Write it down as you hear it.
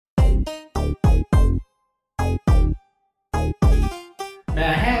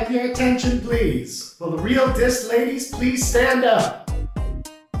your attention, please? Will the real dis ladies please stand up?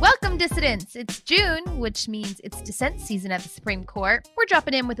 Welcome, dissidents! It's June, which means it's dissent season at the Supreme Court. We're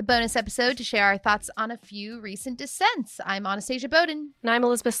dropping in with a bonus episode to share our thoughts on a few recent dissents. I'm Anastasia Bowden. And I'm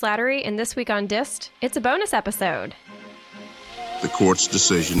Elizabeth Slattery, and this week on Dist, it's a bonus episode. The court's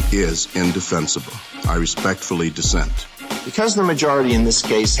decision is indefensible. I respectfully dissent. Because the majority in this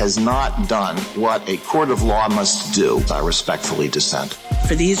case has not done what a court of law must do, I respectfully dissent.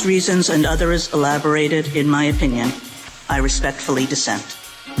 For these reasons and others elaborated in my opinion, I respectfully dissent.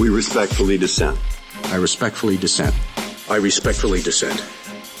 We respectfully dissent. I respectfully dissent. I respectfully dissent.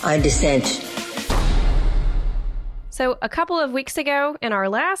 I dissent. So a couple of weeks ago, in our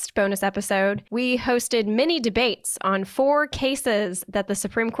last bonus episode, we hosted mini debates on 4 cases that the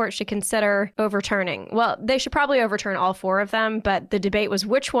Supreme Court should consider overturning. Well, they should probably overturn all 4 of them, but the debate was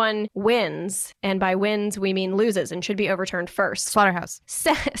which one wins, and by wins, we mean loses and should be overturned first. Slaughterhouse.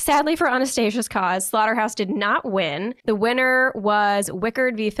 Sadly for Anastasia's cause, Slaughterhouse did not win. The winner was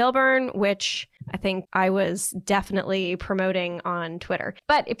Wickard v. Filburn, which I think I was definitely promoting on Twitter.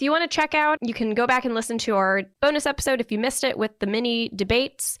 But if you want to check out, you can go back and listen to our bonus episode if you missed it with the mini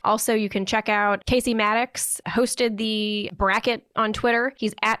debates. Also, you can check out Casey Maddox hosted the bracket on Twitter.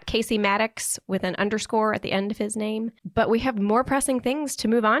 He's at Casey Maddox with an underscore at the end of his name. But we have more pressing things to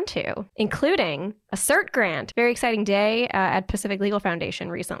move on to, including a cert grant. Very exciting day at Pacific Legal Foundation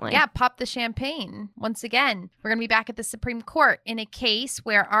recently. Yeah, pop the champagne. Once again, we're going to be back at the Supreme Court in a case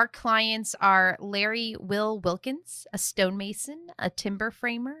where our clients are Larry Will Wilkins, a stonemason, a timber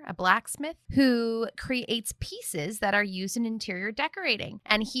framer, a blacksmith, who creates pieces that are used in interior decorating.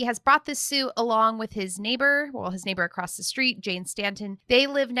 And he has brought this suit along with his neighbor across the street, Jane Stanton. They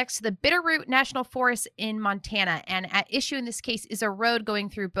live next to the Bitterroot National Forest in Montana. And at issue in this case is a road going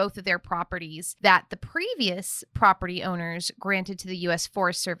through both of their properties that the previous property owners granted to the U.S.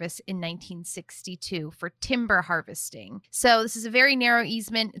 Forest Service in 1962 for timber harvesting. So this is a very narrow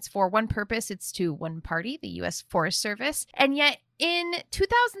easement. It's for one purpose. It's to one party, the U.S. Forest Service. And yet in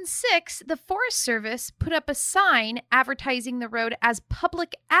 2006, the Forest Service put up a sign advertising the road as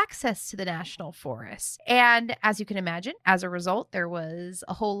public access to the National Forest. And as you can imagine, as a result, there was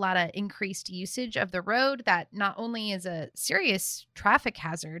a whole lot of increased usage of the road that not only is a serious traffic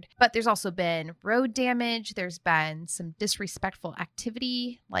hazard, but there's also been road damage. There's been some disrespectful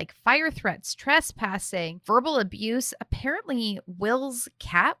activity like fire threats, trespassing, verbal abuse. Apparently, Will's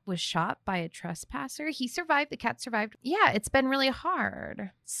cat was shot by a trespasser. He survived. The cat survived. Yeah, it's been really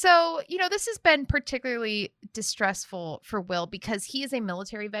hard. So, this has been particularly distressful for Will because he is a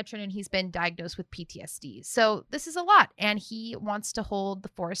military veteran and he's been diagnosed with PTSD. So this is a lot. And he wants to hold the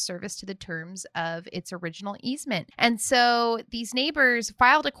Forest Service to the terms of its original easement. And so these neighbors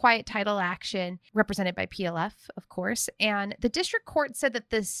filed a quiet title action represented by PLF, of course. And the district court said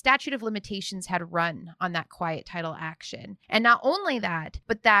that the statute of limitations had run on that quiet title action. And not only that,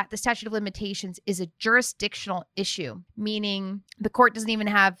 but that the statute of limitations is a jurisdictional issue, meaning the court doesn't even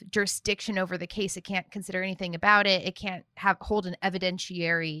have jurisdiction over the case. It can't consider anything about it. It can't hold an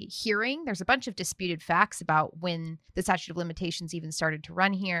evidentiary hearing. There's a bunch of disputed facts about when the statute of limitations even started to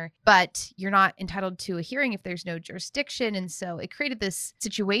run here, but you're not entitled to a hearing if there's no jurisdiction. And so it created this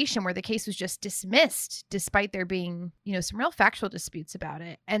situation where the case was just dismissed despite there being, some real factual disputes about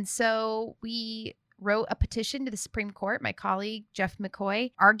it. And so we wrote a petition to the Supreme Court, my colleague, Jeff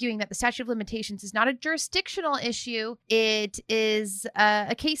McCoy, arguing that the statute of limitations is not a jurisdictional issue. It is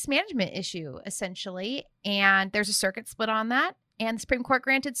a case management issue, essentially. And there's a circuit split on that. And the Supreme Court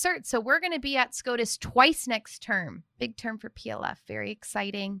granted cert. So we're going to be at SCOTUS twice next term. Big term for PLF. Very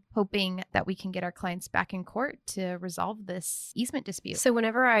exciting. Hoping that we can get our clients back in court to resolve this easement dispute. So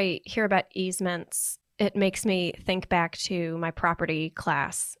whenever I hear about easements, it makes me think back to my property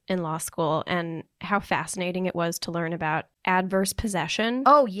class in law school and how fascinating it was to learn about adverse possession.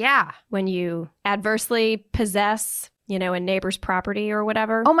 Oh, yeah. When you adversely possess a neighbor's property or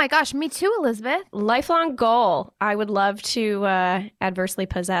whatever. Oh my gosh, me too, Elizabeth. Lifelong goal. I would love to adversely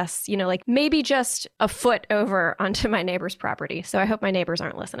possess, maybe just a foot over onto my neighbor's property. So I hope my neighbors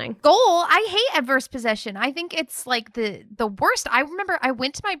aren't listening. Goal? I hate adverse possession. I think it's like the worst. I remember I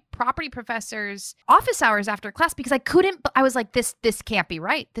went to my property professor's office hours after class because I was like, this can't be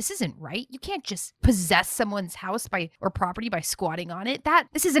right. This isn't right. You can't just possess someone's house or property by squatting on it.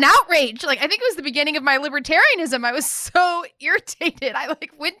 This is an outrage. Like, I think it was the beginning of my libertarianism. I was so irritated. I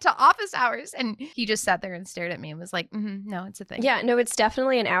went to office hours and he just sat there and stared at me and was like, no, it's a thing. Yeah, no, it's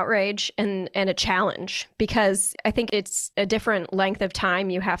definitely an outrage and a challenge, because I think it's a different length of time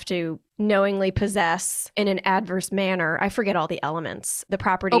you have to knowingly possess in an adverse manner. I forget all the elements. The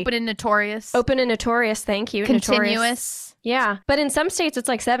property. Open and notorious. Thank you. Continuous. Notorious. Yeah. But in some states, it's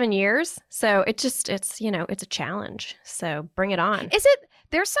like 7 years. So it's a challenge. So bring it on.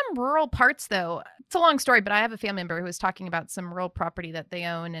 There's some rural parts, though. It's a long story, but I have a family member who was talking about some rural property that they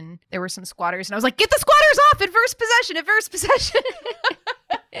own, and there were some squatters. And I was like, get the squatters off! Adverse possession!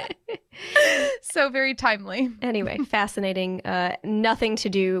 So very timely. Anyway, fascinating. Nothing to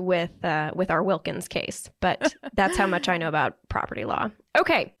do with our Wilkins case, but that's how much I know about property law.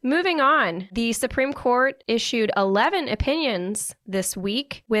 Okay, moving on. The Supreme Court issued 11 opinions this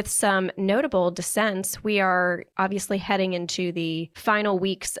week with some notable dissents. We are obviously heading into the final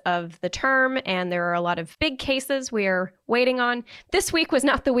weeks of the term, and there are a lot of big cases we are waiting on. This week was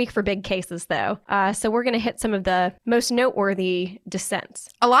not the week for big cases, though. So we're going to hit some of the most noteworthy dissents.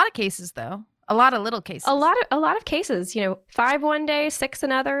 A lot of cases, though. A lot of little cases. A lot of cases. 5 one day, 6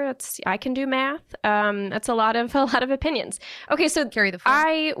 another. I can do math. That's a lot of opinions. Okay, so carry the floor.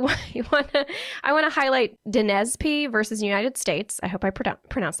 I want to highlight Dinespi versus United States. I hope I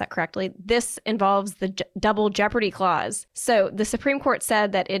pronounced that correctly. This involves the double jeopardy clause. So the Supreme Court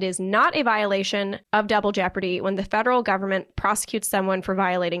said that it is not a violation of double jeopardy when the federal government prosecutes someone for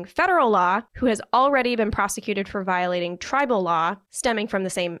violating federal law who has already been prosecuted for violating tribal law stemming from the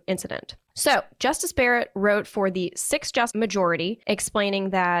same incident. So Justice Barrett wrote for the 6-justice majority, explaining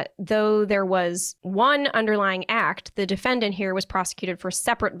that though there was one underlying act, the defendant here was prosecuted for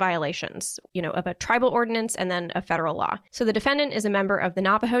separate violations, of a tribal ordinance and then a federal law. So the defendant is a member of the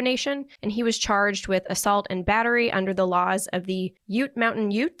Navajo Nation, and he was charged with assault and battery under the laws of the Ute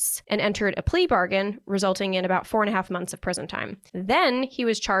Mountain Utes and entered a plea bargain, resulting in about 4.5 months of prison time. Then he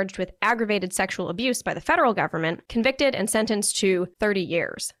was charged with aggravated sexual abuse by the federal government, convicted and sentenced to 30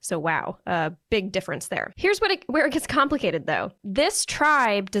 years. So wow. Big difference there. Here's where it gets complicated, though. This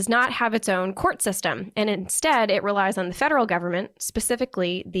tribe does not have its own court system, and instead it relies on the federal government,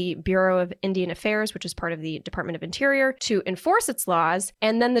 specifically the Bureau of Indian Affairs, which is part of the Department of Interior, to enforce its laws.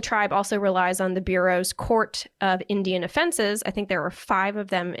 And then the tribe also relies on the Bureau's Court of Indian Offenses, I think there are 5 of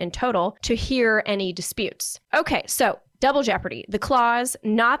them in total, to hear any disputes. Okay, so double jeopardy. The clause,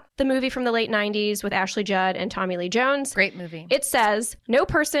 not the movie from the late 90s with Ashley Judd and Tommy Lee Jones. Great movie. It says, no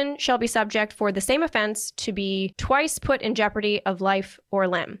person shall be subject for the same offense to be twice put in jeopardy of life or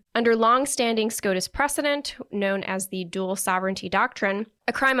limb. Under long-standing SCOTUS precedent, known as the dual sovereignty doctrine,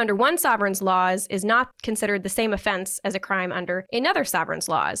 a crime under one sovereign's laws is not considered the same offense as a crime under another sovereign's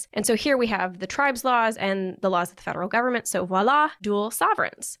laws. And so here we have the tribe's laws and the laws of the federal government. So voila, dual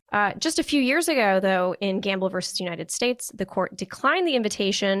sovereigns. Just a few years ago, though, in Gamble versus United States, the court declined the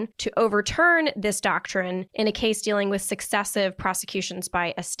invitation to overturn this doctrine in a case dealing with successive prosecutions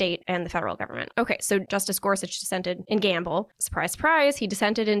by a state and the federal government. Okay, so Justice Gorsuch dissented in Gamble. Surprise, surprise, he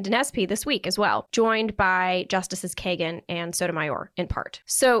dissented in Dinespi this week as well, joined by Justices Kagan and Sotomayor in part.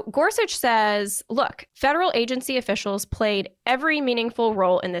 So Gorsuch says, look, federal agency officials played every meaningful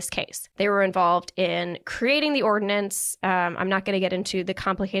role in this case. They were involved in creating the ordinance. I'm not going to get into the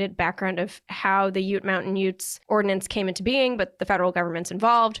complicated background of how the Ute Mountain Utes ordinance came into being, but the federal government's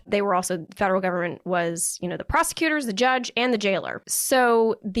involved. The federal government was, the prosecutors, the judge, and the jailer.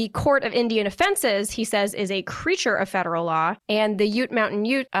 So the Court of Indian Offenses, he says, is a creature of federal law, and the Ute Mountain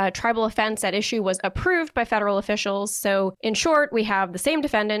Ute tribal offense at issue was approved by federal officials. So in short, we have the same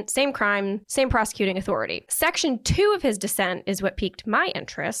defendant, same crime, same prosecuting authority. Section 2 of his dissent is what piqued my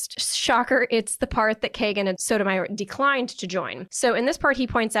interest. Shocker, it's the part that Kagan and Sotomayor declined to join. So in this part, he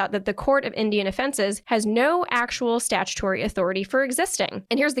points out that the Court of Indian Offenses has no actual statutory authority for existing.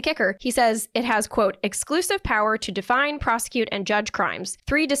 And here's the kicker. He says it has, quote, exclusive power to define, prosecute, and judge crimes.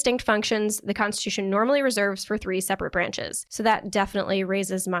 3 distinct functions the Constitution normally reserves for 3 separate branches. So that definitely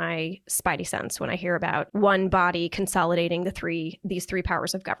raises my spidey sense when I hear about one body consolidating these three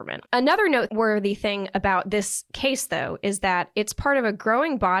powers of government. Another noteworthy thing about this case, though, is that it's part of a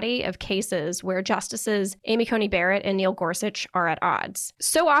growing body of cases where Justices Amy Coney Barrett and Neil Gorsuch are at odds.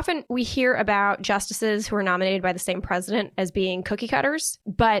 So often we hear about justices who are nominated by the same president as being cookie cutters,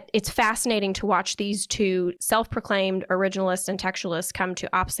 but it's fascinating to watch these 2 self-proclaimed originalists and textualists come to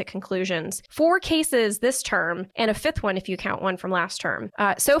opposite conclusions. 4 cases this term, and a 5th one if you count one from last term.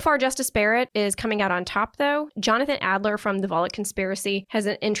 So far, Justice Barrett is coming out on top, though. Jonathan Adler from The Volokh Conspiracy has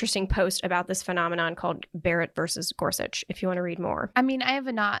an interesting post about this phenomenon called Barrett versus Gorsuch, if you want to read more. I mean, I have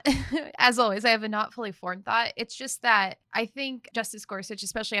as always, I have a not fully formed thought. It's just that I think Justice Gorsuch,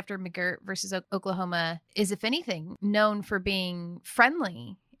 especially after McGirt versus Oklahoma, is, if anything, interesting, known for being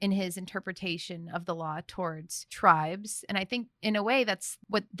friendly in his interpretation of the law towards tribes. And I think in a way that's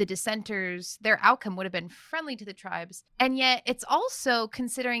what the dissenters, their outcome would have been friendly to the tribes. And yet it's also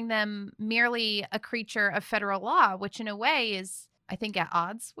considering them merely a creature of federal law, which in a way is, I think, at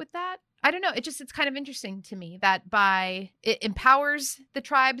odds with that. I don't know. It's kind of interesting to me that it empowers the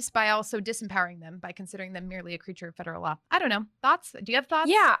tribes by also disempowering them by considering them merely a creature of federal law. I don't know. Thoughts? Do you have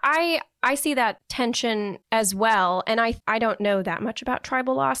thoughts? Yeah, I see that tension as well. And I don't know that much about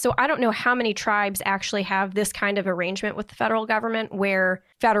tribal law. So I don't know how many tribes actually have this kind of arrangement with the federal government where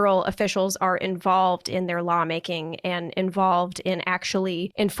federal officials are involved in their lawmaking and involved in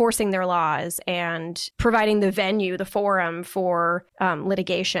actually enforcing their laws and providing the venue, the forum for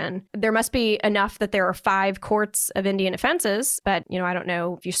litigation. There must be enough that there are 5 courts of Indian offenses, but I don't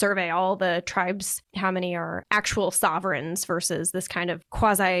know if you survey all the tribes, how many are actual sovereigns versus this kind of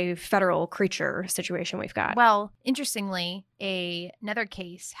quasi-federal creature situation we've got. Well, interestingly, another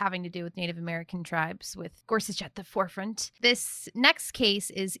case having to do with Native American tribes with Gorsuch at the forefront. This next case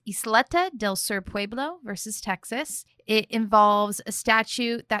is Isleta del Sur Pueblo versus Texas. It involves a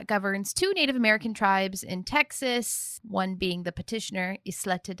statute that governs 2 Native American tribes in Texas, one being the petitioner,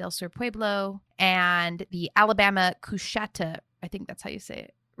 Isleta del Sur Pueblo, and the Alabama Coushatta, I think that's how you say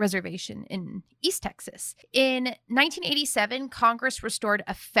it, reservation in East Texas. In 1987, Congress restored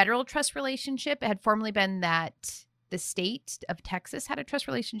a federal trust relationship. It had formerly been that the state of Texas had a trust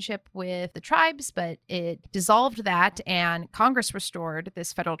relationship with the tribes, but it dissolved that and Congress restored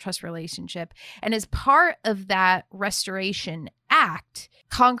this federal trust relationship. And as part of that Restoration Act,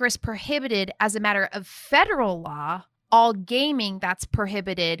 Congress prohibited, as a matter of federal law, all gaming that's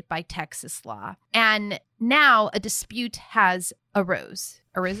prohibited by Texas law. And now a dispute has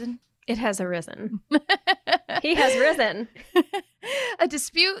arisen? It has arisen. He has risen. A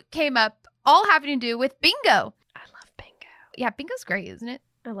dispute came up, all having to do with bingo. I love bingo. Yeah, bingo's great, isn't it?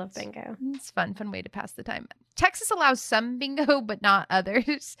 I love bingo. It's fun way to pass the time. Texas allows some bingo, but not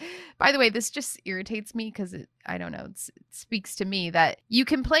others. By the way, this just irritates me because it speaks to me that you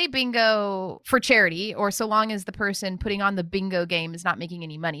can play bingo for charity or so long as the person putting on the bingo game is not making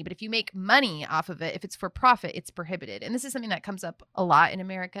any money. But if you make money off of it, if it's for profit, it's prohibited. And this is something that comes up a lot in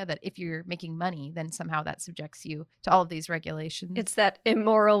America, that if you're making money, then somehow that subjects you to all of these regulations. It's that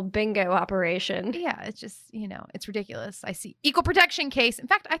immoral bingo operation. Yeah, it's just, it's ridiculous. I see equal protection case. In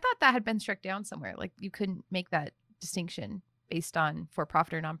fact, I thought that had been struck down somewhere. Like you couldn't make that distinction based on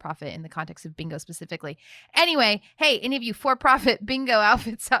for-profit or nonprofit in the context of bingo specifically. Anyway, hey, any of you for-profit bingo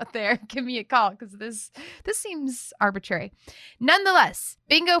outfits out there, give me a call because this seems arbitrary. Nonetheless,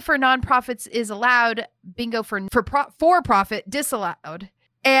 bingo for nonprofits is allowed, bingo for-profit disallowed.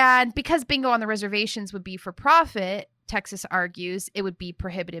 And because bingo on the reservations would be for profit, Texas argues it would be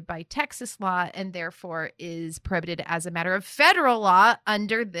prohibited by Texas law and therefore is prohibited as a matter of federal law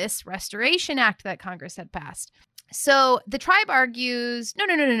under this Restoration Act that Congress had passed. So the tribe argues,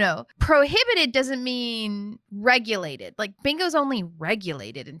 no. Prohibited doesn't mean regulated. Like bingo's only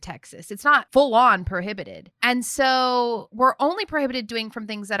regulated in Texas. It's not full on prohibited. And so we're only prohibited doing from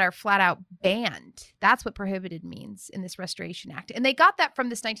things that are flat out banned. That's what prohibited means in this Restoration Act. And they got that from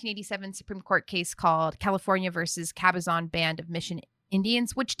this 1987 Supreme Court case called California versus Cabazon Band of Mission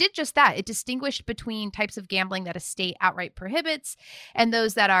Indians, which did just that. It distinguished between types of gambling that a state outright prohibits and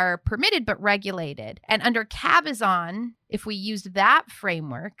those that are permitted but regulated. And under Cabazon, if we used that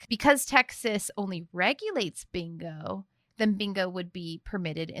framework, because Texas only regulates bingo, then bingo would be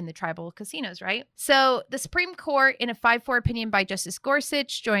permitted in the tribal casinos, right? So the Supreme Court, in a 5-4 opinion by Justice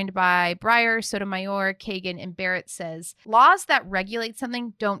Gorsuch, joined by Breyer, Sotomayor, Kagan, and Barrett, says laws that regulate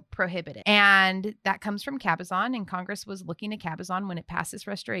something don't prohibit it. And that comes from Cabazon, and Congress was looking at Cabazon when it passed this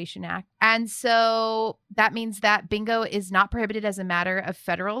Restoration Act. And so that means that bingo is not prohibited as a matter of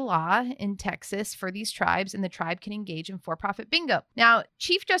federal law in Texas for these tribes, and the tribe can engage in for-profit bingo. Now,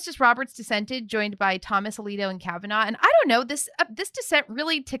 Chief Justice Roberts dissented, joined by Thomas Alito and Kavanaugh, and I don't know, this dissent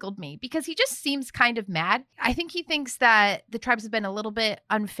really tickled me because he just seems kind of mad. I think he thinks that the tribes have been a little bit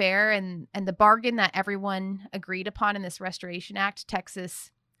unfair and the bargain that everyone agreed upon in this Restoration Act,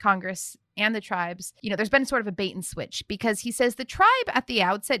 Texas, Congress, and the tribes, there's been sort of a bait and switch because he says the tribe at the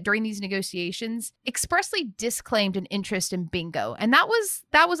outset during these negotiations expressly disclaimed an interest in bingo. And that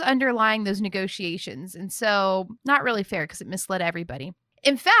was underlying those negotiations. And so not really fair because it misled everybody.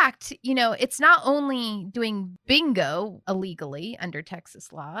 In fact, it's not only doing bingo illegally under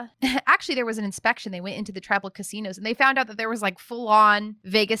Texas law. Actually, there was an inspection. They went into the tribal casinos and they found out that there was like full-on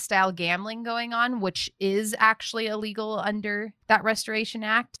Vegas-style gambling going on, which is actually illegal under that Restoration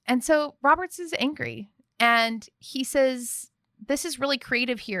Act. And so Roberts is angry. And he says this is really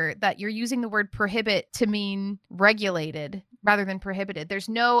creative here that you're using the word prohibit to mean regulated rather than prohibited. There's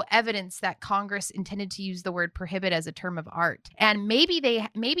no evidence that Congress intended to use the word prohibit as a term of art. And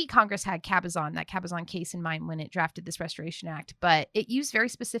maybe Congress had that Cabazon case in mind when it drafted this Restoration Act, but it used very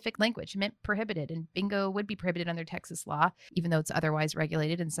specific language. It meant prohibited, and bingo would be prohibited under Texas law, even though it's otherwise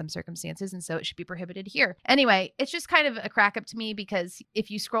regulated in some circumstances, and so it should be prohibited here. Anyway, it's just kind of a crack up to me because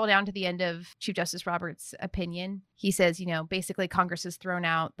if you scroll down to the end of Chief Justice Roberts' opinion, he says, basically Congress has thrown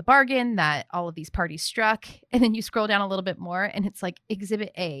out the bargain that all of these parties struck. And then you scroll down a little bit more and it's like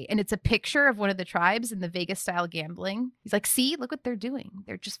Exhibit A. And it's a picture of one of the tribes in the Vegas style gambling. He's like, see, look what they're doing.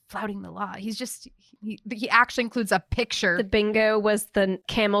 They're just flouting the law. He actually includes a picture. The bingo was the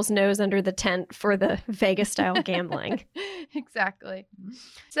camel's nose under the tent for the Vegas style gambling. Exactly.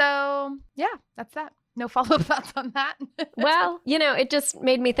 So yeah, that's that. No follow-up thoughts on that? Well, it just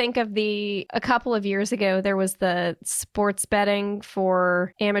made me think of a couple of years ago, there was the sports betting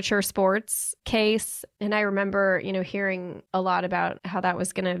for amateur sports case. And I remember, hearing a lot about how that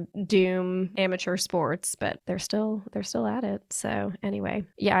was going to doom amateur sports, but they're still at it. So anyway,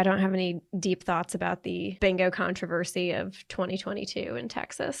 yeah, I don't have any deep thoughts about the bingo controversy of 2022 in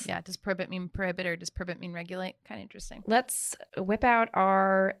Texas. Yeah. Does prohibit mean prohibit or does prohibit mean regulate? Kind of interesting. Let's whip out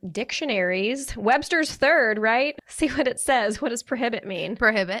our dictionaries. Webster's third, right? See what it says. What does prohibit mean?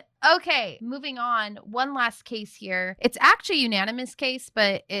 Prohibit. Okay, moving on. One last case here. It's actually a unanimous case,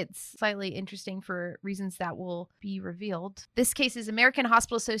 but it's slightly interesting for reasons that will be revealed. This case is American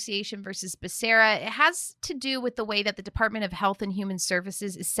Hospital Association versus Becerra. It has to do with the way that the Department of Health and Human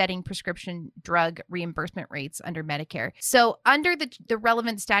Services is setting prescription drug reimbursement rates under Medicare. So under the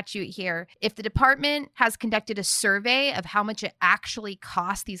relevant statute here, if the department has conducted a survey of how much it actually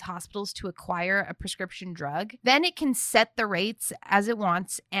costs these hospitals to acquire a prescription drug, then it can set the rates as it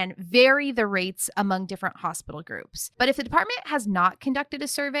wants and vary the rates among different hospital groups. But if the department has not conducted a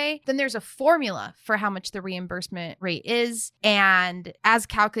survey, then there's a formula for how much the reimbursement rate is. And as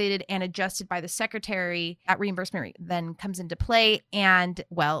calculated and adjusted by the secretary, that reimbursement rate then comes into play. And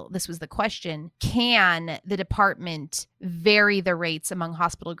well, this was the question. Can the department vary the rates among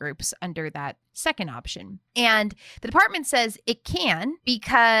hospital groups under that second option? And the department says it can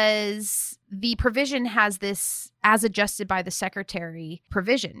because the provision has this as adjusted by the secretary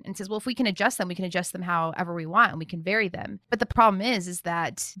provision and says, well, if we can adjust them, we can adjust them however we want and we can vary them. But the problem is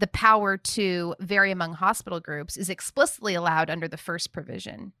that the power to vary among hospital groups is explicitly allowed under the first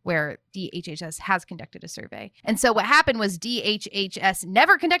provision where DHHS has conducted a survey. And so what happened was DHHS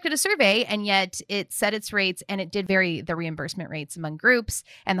never conducted a survey, and yet it set its rates and it did vary the reimbursement rates among groups.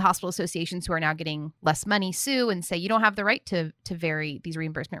 And the hospital associations who are now getting less money sue and say, you don't have the right to vary these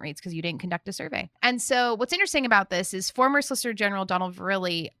reimbursement rates because you didn't conduct a survey. And so what's interesting about this is former Solicitor General Donald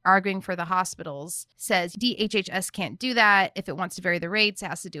Verrilli, arguing for the hospitals, says DHHS can't do that. If it wants to vary the rates, it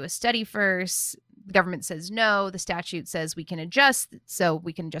has to do a study first. The government says no. The statute says we can adjust, so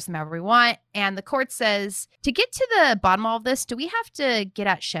we can adjust them however we want. And the court says, to get to the bottom of all this, do we have to get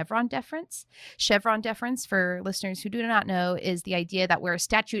at Chevron deference? Chevron deference, for listeners who do not know, is the idea that where a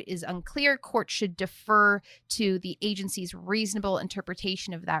statute is unclear, courts should defer to the agency's reasonable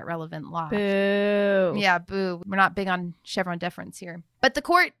interpretation of that relevant law. Boo. Yeah, boo. We're not big on Chevron deference here. But the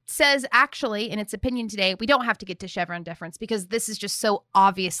court says, actually, in its opinion today, we don't have to get to Chevron deference because this is just so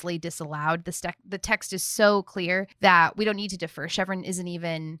obviously disallowed. The text is so clear that we don't need to defer. Chevron isn't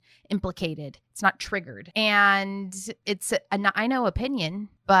even implicated. It's not triggered. And it's I know opinion,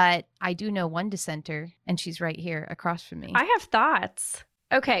 but I do know one dissenter, and she's right here across from me. I have thoughts.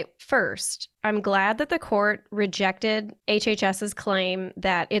 Okay, first, I'm glad that the court rejected HHS's claim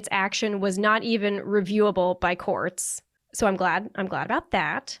that its action was not even reviewable by courts. So I'm glad about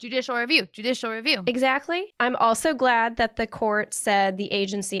that. Judicial review. Exactly. I'm also glad that the court said the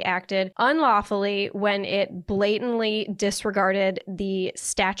agency acted unlawfully when it blatantly disregarded the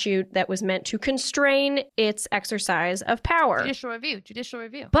statute that was meant to constrain its exercise of power. Judicial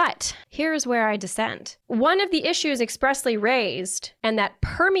review. But here's where I dissent. One of the issues expressly raised and that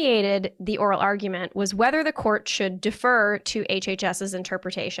permeated the oral argument was whether the court should defer to HHS's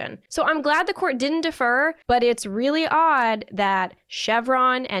interpretation. So I'm glad the court didn't defer, but it's really odd that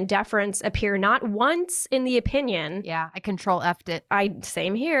Chevron and deference appear not once in the opinion. Yeah, I control F'd it.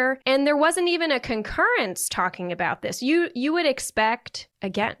 Same here. And there wasn't even a concurrence talking about this. You would expect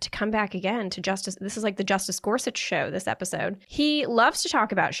to come back again to Justice. This is like the Justice Gorsuch show, this episode. He loves to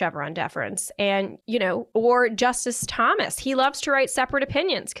talk about Chevron deference and, or Justice Thomas. He loves to write separate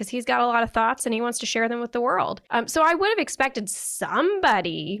opinions because he's got a lot of thoughts and he wants to share them with the world. So I would have expected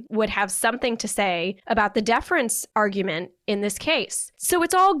somebody would have something to say about the deference argument in this case. So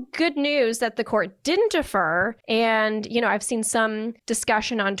it's all good news that the court didn't defer. And, I've seen some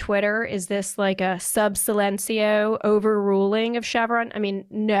discussion on Twitter. Is this like a sub silencio overruling of Chevron? I mean,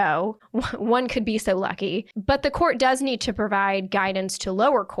 no, one could be so lucky. But the court does need to provide guidance to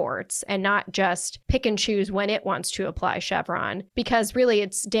lower courts and not just pick and choose when it wants to apply Chevron, because really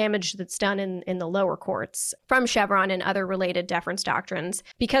it's damage that's done in the lower courts from Chevron and other related deference doctrines,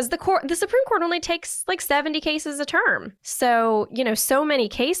 because the Supreme Court only takes like 70 cases a term. So, so many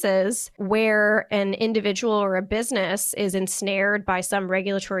cases where an individual or a business is ensnared by some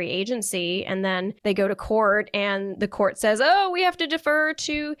regulatory agency and then they go to court and the court says, oh, we have to defer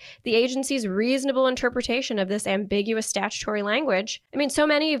to the agency's reasonable interpretation of this ambiguous statutory language. I mean, so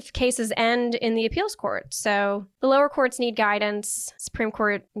many of cases end in the appeals court. So the lower courts need guidance. Supreme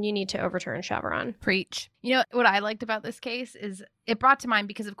Court, you need to overturn Chevron. Preach. What I liked about this case is it brought to mind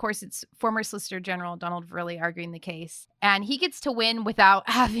because, of course, it's former Solicitor General Donald Verrilli arguing the case, and he gets to win without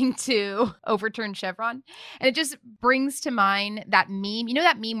having to overturn Chevron. And it just brings to mind that meme.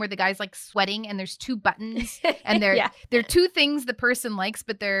 That meme where the guy's like sweating and there's two buttons and they're two things the person likes,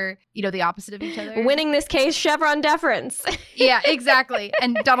 but they're, the opposite of each other. Winning this case, Chevron deference. Yeah, exactly.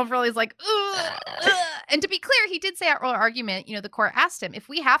 And Donald Verrilli's like, ugh, ugh. And to be clear, he did say at oral argument, the court asked him, if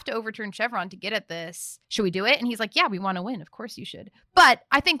we have to overturn Chevron to get at this, should we do it? And he's like, yeah, we want to win. Of course you should. But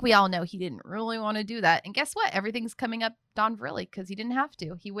I think we all know he didn't really want to do that. And guess what? Everything's coming up Don Verrilli because he didn't have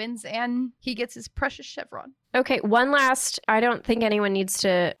to. He wins and he gets his precious Chevron. Okay, one last, I don't think anyone needs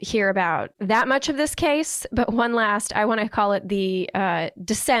to hear about that much of this case, but one last, I want to call it the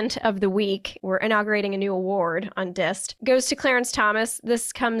dissent of the week. We're inaugurating a new award on DIST. Goes to Clarence Thomas.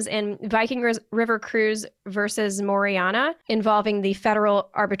 This comes in Viking River Cruise versus Moriana, involving the Federal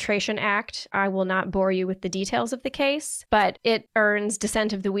Arbitration Act. I will not bore you with the details of the case, but it earns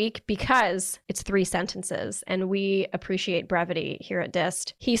dissent of the week because it's 3 sentences, and we appreciate brevity here at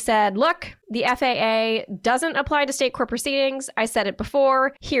DIST. He said, look, the FAA doesn't apply to state court proceedings. I said it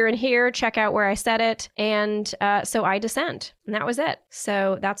before, here and here, check out where I said it. And so I dissent. And that was it.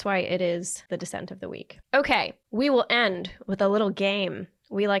 So that's why it is the dissent of the week. Okay, we will end with a little game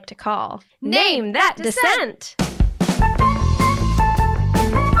we like to call Name That Dissent.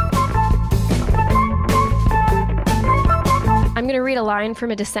 I'm going to read a line from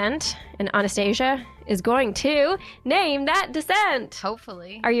a dissent, and Anastasia is going to name that dissent.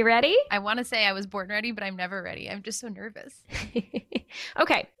 Hopefully. Are you ready? I want to say I was born ready, but I'm never ready. I'm just so nervous.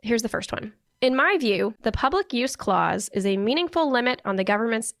 Okay, here's the first one. In my view, the public use clause is a meaningful limit on the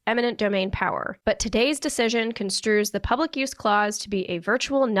government's eminent domain power, but today's decision construes the public use clause to be a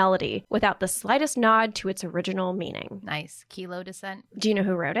virtual nullity without the slightest nod to its original meaning. Nice. Kilo dissent. Do you know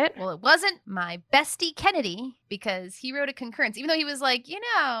who wrote it? Well, it wasn't my bestie Kennedy, because he wrote a concurrence, even though he was like,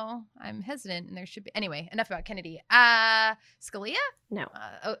 I'm hesitant and there should be. Anyway, enough about Kennedy. Scalia? No.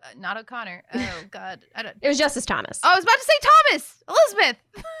 Not O'Connor. Oh, God. It was Justice Thomas. Oh, I was about to say Thomas. Elizabeth.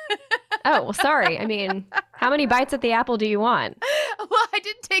 Oh, well, sorry. I mean, how many bites at the apple do you want? Well, I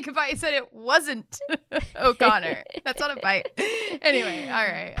didn't take a bite. I said it wasn't O'Connor. That's not a bite. Anyway, all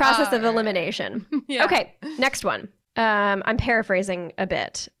right. Process of elimination. Yeah. Okay, next one. I'm paraphrasing a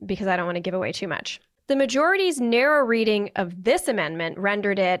bit because I don't want to give away too much. The majority's narrow reading of this amendment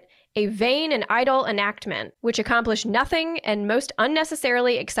rendered it a vain and idle enactment, which accomplished nothing and most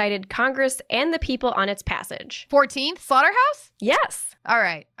unnecessarily excited Congress and the people on its passage. 14th Slaughterhouse? Yes. All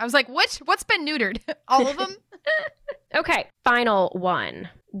right. I was like, what's been neutered? All of them? Okay, final one.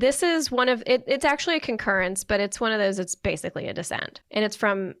 This is one of, it's actually a concurrence, but it's one of those, it's basically a dissent. And it's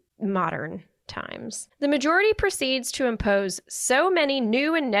from Modern Times. The majority proceeds to impose so many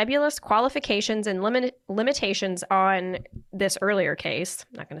new and nebulous qualifications and limitations on this earlier case,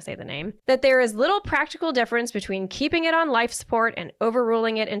 I'm not going to say the name, that there is little practical difference between keeping it on life support and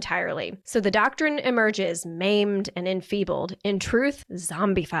overruling it entirely. So the doctrine emerges maimed and enfeebled, in truth,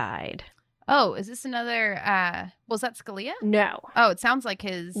 zombified. Oh, is this another, was that Scalia? No. Oh, it sounds like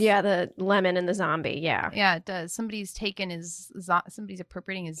his. Yeah, the lemon and the zombie, yeah. Yeah, it does. Somebody's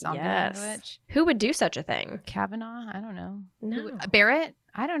appropriating his zombie language. Who would do such a thing? Kavanaugh? I don't know. No. Barrett?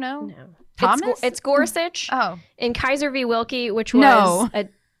 I don't know. No. Thomas? It's Gorsuch. Oh. In Kaiser v. Wilkie, which was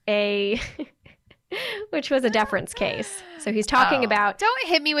a which was a deference case. So he's talking about Don't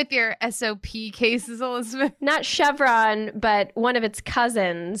hit me with your SOP cases, Elizabeth. not Chevron, but one of its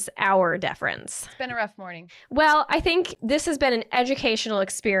cousins, our deference. It's been a rough morning. Well, I think this has been an educational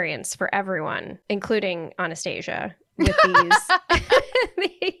experience for everyone, including Anastasia, with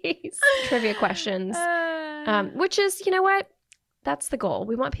these trivia questions, which is, you know what? That's the goal.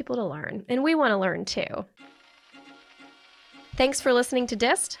 We want people to learn, and we want to learn too. Thanks for listening to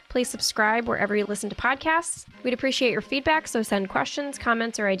DIST. Please subscribe wherever you listen to podcasts. We'd appreciate your feedback, so send questions,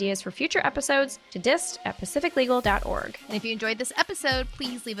 comments, or ideas for future episodes to dist@pacificlegal.org. And if you enjoyed this episode,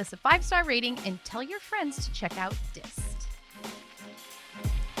 please leave us a 5-star rating and tell your friends to check out DIST.